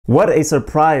What a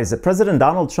surprise! President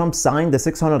Donald Trump signed the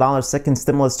 $600 second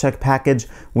stimulus check package.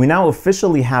 We now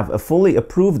officially have a fully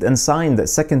approved and signed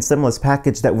second stimulus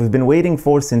package that we've been waiting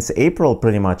for since April,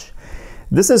 pretty much.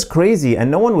 This is crazy, and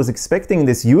no one was expecting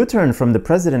this U-turn from the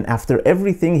president after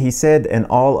everything he said and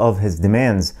all of his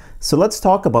demands. So let's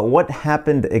talk about what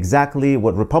happened exactly,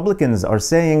 what Republicans are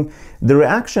saying, the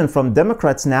reaction from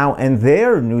Democrats now and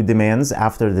their new demands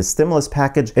after the stimulus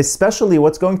package, especially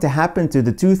what's going to happen to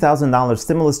the $2,000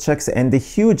 stimulus checks and the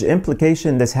huge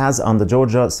implication this has on the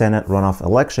Georgia Senate runoff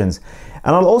elections.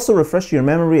 And I'll also refresh your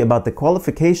memory about the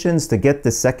qualifications to get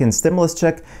the second stimulus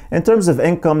check in terms of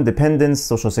income, dependence,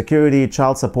 social security,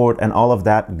 child support, and all of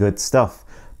that good stuff.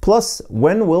 Plus,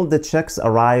 when will the checks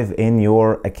arrive in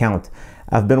your account?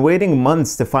 I've been waiting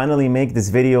months to finally make this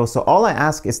video, so all I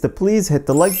ask is to please hit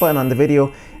the like button on the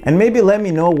video and maybe let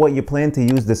me know what you plan to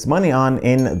use this money on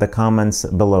in the comments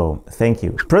below. Thank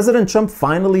you. President Trump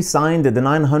finally signed the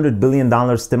 $900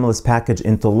 billion stimulus package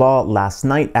into law last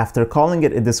night after calling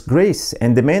it a disgrace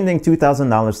and demanding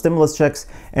 $2,000 stimulus checks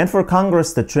and for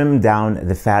Congress to trim down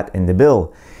the fat in the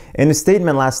bill. In a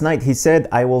statement last night, he said,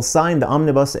 "I will sign the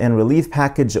omnibus and relief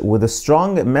package with a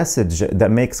strong message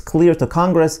that makes clear to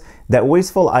Congress that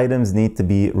wasteful items need to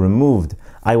be removed.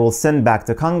 I will send back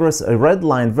to Congress a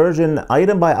red-line version,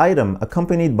 item by item,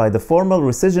 accompanied by the formal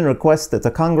rescission request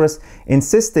to Congress,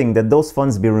 insisting that those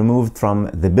funds be removed from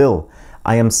the bill.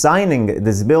 I am signing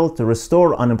this bill to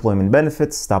restore unemployment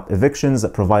benefits, stop evictions,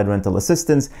 provide rental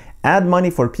assistance, add money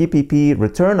for PPP,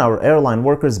 return our airline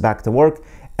workers back to work,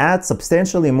 add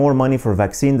substantially more money for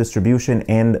vaccine distribution,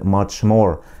 and much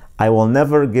more. I will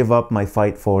never give up my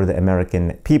fight for the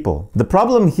American people." The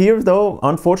problem here, though,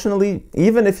 unfortunately,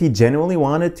 even if he genuinely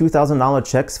wanted $2,000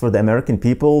 checks for the American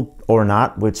people or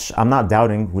not, which I'm not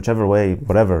doubting, whichever way,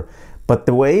 whatever, but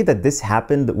the way that this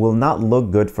happened will not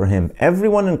look good for him.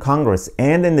 Everyone in Congress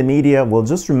and in the media will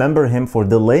just remember him for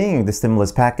delaying the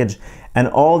stimulus package and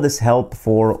all this help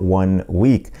for 1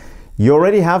 week. You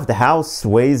already have the House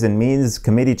Ways and Means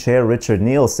Committee Chair Richard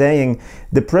Neal saying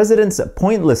the president's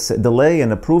pointless delay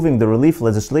in approving the relief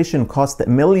legislation cost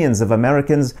millions of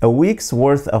Americans a week's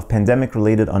worth of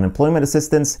pandemic-related unemployment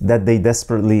assistance that they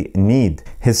desperately need.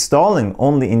 His stalling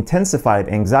only intensified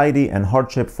anxiety and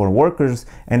hardship for workers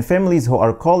and families who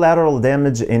are collateral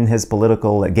damage in his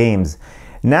political games.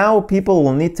 Now, people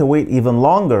will need to wait even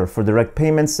longer for direct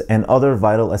payments and other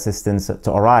vital assistance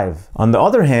to arrive. On the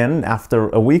other hand, after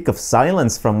a week of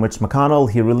silence from Mitch McConnell,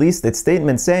 he released a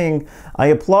statement saying, "I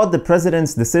applaud the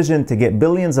president's decision to get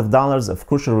billions of dollars of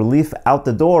crucial relief out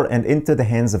the door and into the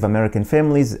hands of American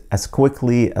families as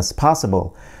quickly as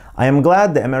possible. I am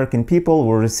glad the American people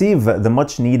will receive the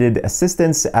much-needed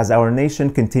assistance as our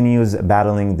nation continues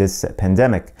battling this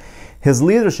pandemic. His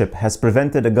leadership has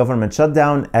prevented a government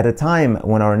shutdown at a time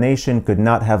when our nation could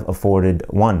not have afforded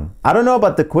one." I don't know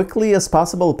about the quickly as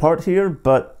possible part here,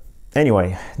 but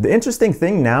anyway, the interesting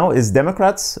thing now is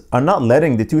Democrats are not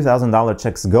letting the $2,000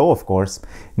 checks go, of course.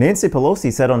 Nancy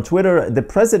Pelosi said on Twitter, "The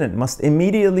president must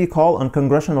immediately call on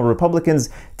congressional Republicans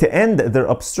to end their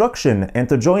obstruction and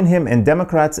to join him and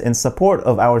Democrats in support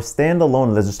of our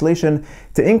standalone legislation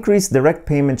to increase direct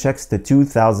payment checks to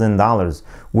 $2,000,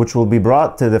 which will be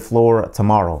brought to the floor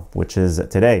tomorrow," which is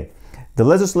today. "The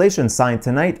legislation signed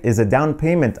tonight is a down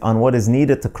payment on what is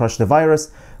needed to crush the virus,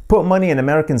 put money in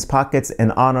Americans' pockets,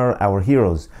 and honor our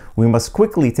heroes. We must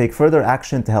quickly take further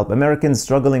action to help Americans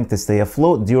struggling to stay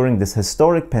afloat during this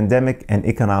historic pandemic and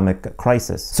economic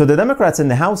crisis." So the Democrats in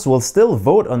the House will still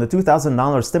vote on the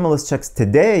 $2,000 stimulus checks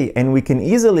today, and we can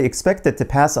easily expect it to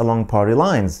pass along party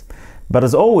lines. But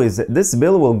as always, this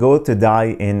bill will go to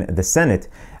die in the Senate.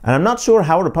 And I'm not sure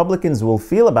how Republicans will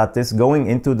feel about this going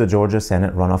into the Georgia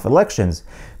Senate runoff elections.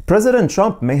 President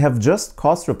Trump may have just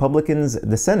cost Republicans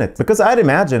the Senate, because I'd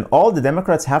imagine all the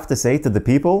Democrats have to say to the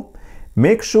people,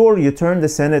 make sure you turn the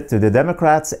Senate to the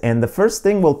Democrats, and the first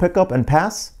thing we'll pick up and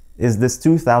pass is this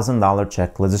 $2,000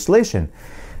 check legislation.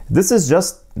 This is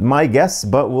just my guess,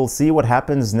 but we'll see what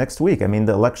happens next week. I mean,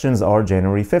 the elections are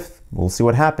January 5th. We'll see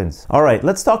what happens. All right,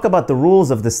 let's talk about the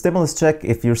rules of the stimulus check.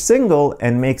 If you're single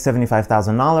and make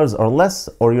 $75,000 or less,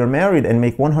 or you're married and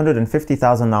make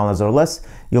 $150,000 or less,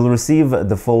 you'll receive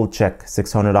the full check,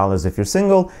 $600 if you're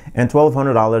single and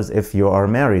 $1,200 if you are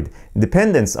married.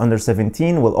 Dependents under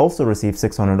 17 will also receive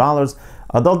 $600.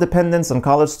 Adult dependents and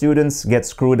college students get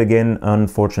screwed again,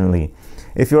 unfortunately.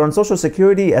 If you're on Social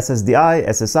Security, SSDI,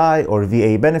 SSI, or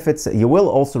VA benefits, you will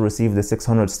also receive the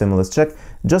 $600 stimulus check,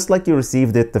 just like you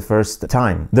received it the first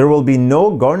time. There will be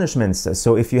no garnishments,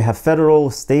 so if you have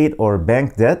federal, state, or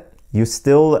bank debt, you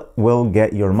still will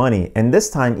get your money. And this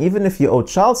time, even if you owe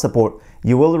child support,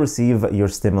 you will receive your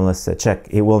stimulus check.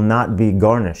 It will not be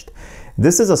garnished.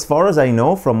 This is as far as I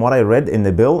know from what I read in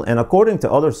the bill and according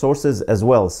to other sources as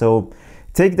well. So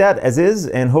take that as is,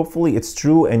 and hopefully it's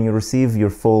true and you receive your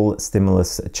full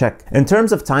stimulus check. In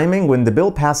terms of timing, when the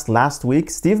bill passed last week,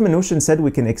 Steve Mnuchin said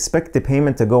we can expect the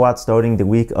payment to go out starting the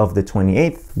week of the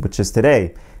 28th, which is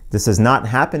today. This is not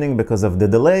happening because of the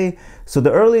delay, so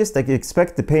the earliest I can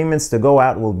expect the payments to go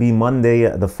out will be Monday,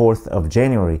 the 4th of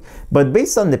January. But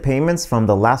based on the payments from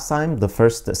the last time, the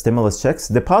first stimulus checks,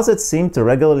 deposits seem to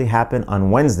regularly happen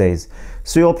on Wednesdays.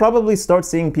 So you'll probably start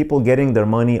seeing people getting their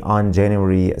money on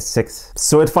January 6th.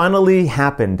 So it finally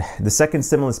happened. The second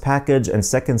stimulus package and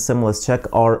second stimulus check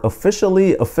are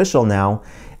officially official now.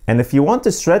 And if you want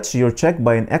to stretch your check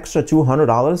by an extra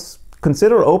 $200,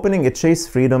 consider opening a Chase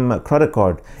Freedom credit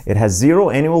card. It has zero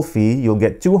annual fee. You'll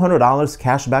get $200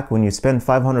 cash back when you spend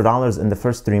 $500 in the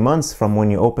first 3 months from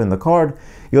when you open the card.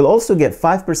 You'll also get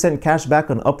 5% cash back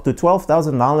on up to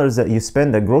 $12,000 that you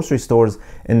spend at grocery stores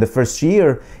in the first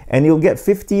year, and you'll get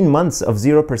 15 months of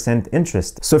 0%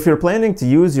 interest. So if you're planning to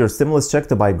use your stimulus check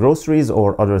to buy groceries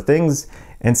or other things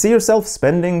and see yourself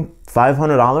spending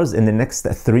 $500 in the next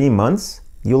 3 months,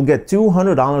 you'll get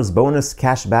 $200 bonus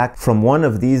cash back from one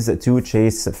of these 2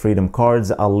 Chase Freedom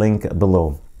cards. I'll link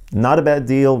below. Not a bad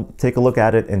deal. Take a look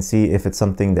at it and see if it's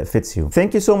something that fits you.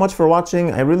 Thank you so much for watching.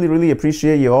 I really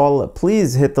appreciate you all.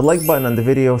 Please hit the like button on the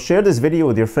video, share this video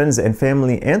with your friends and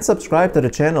family, and subscribe to the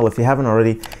channel if you haven't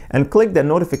already, and click that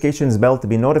notifications bell to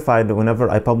be notified whenever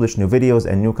I publish new videos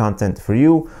and new content for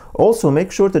you. Also,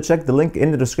 make sure to check the link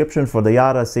in the description for the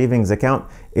Yara savings account.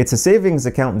 It's a savings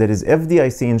account that is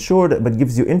FDIC insured but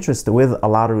gives you interest with a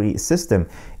lottery system.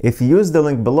 If you use the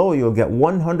link below, you'll get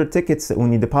 100 tickets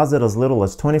when you deposit as little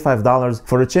as $25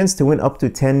 for a chance to win up to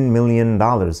 $10 million.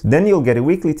 Then you'll get a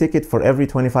weekly ticket for every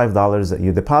 $25 that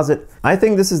you deposit. I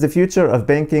think this is the future of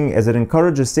banking, as it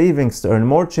encourages savings to earn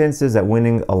more chances at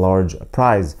winning a large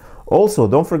prize. Also,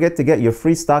 don't forget to get your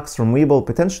free stocks from Webull,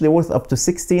 potentially worth up to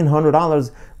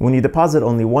 $1,600 when you deposit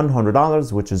only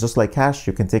 $100, which is just like cash.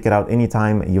 You can take it out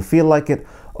anytime you feel like it.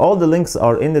 All the links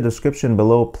are in the description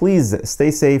below. Please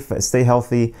stay safe, stay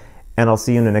healthy, and I'll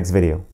see you in the next video.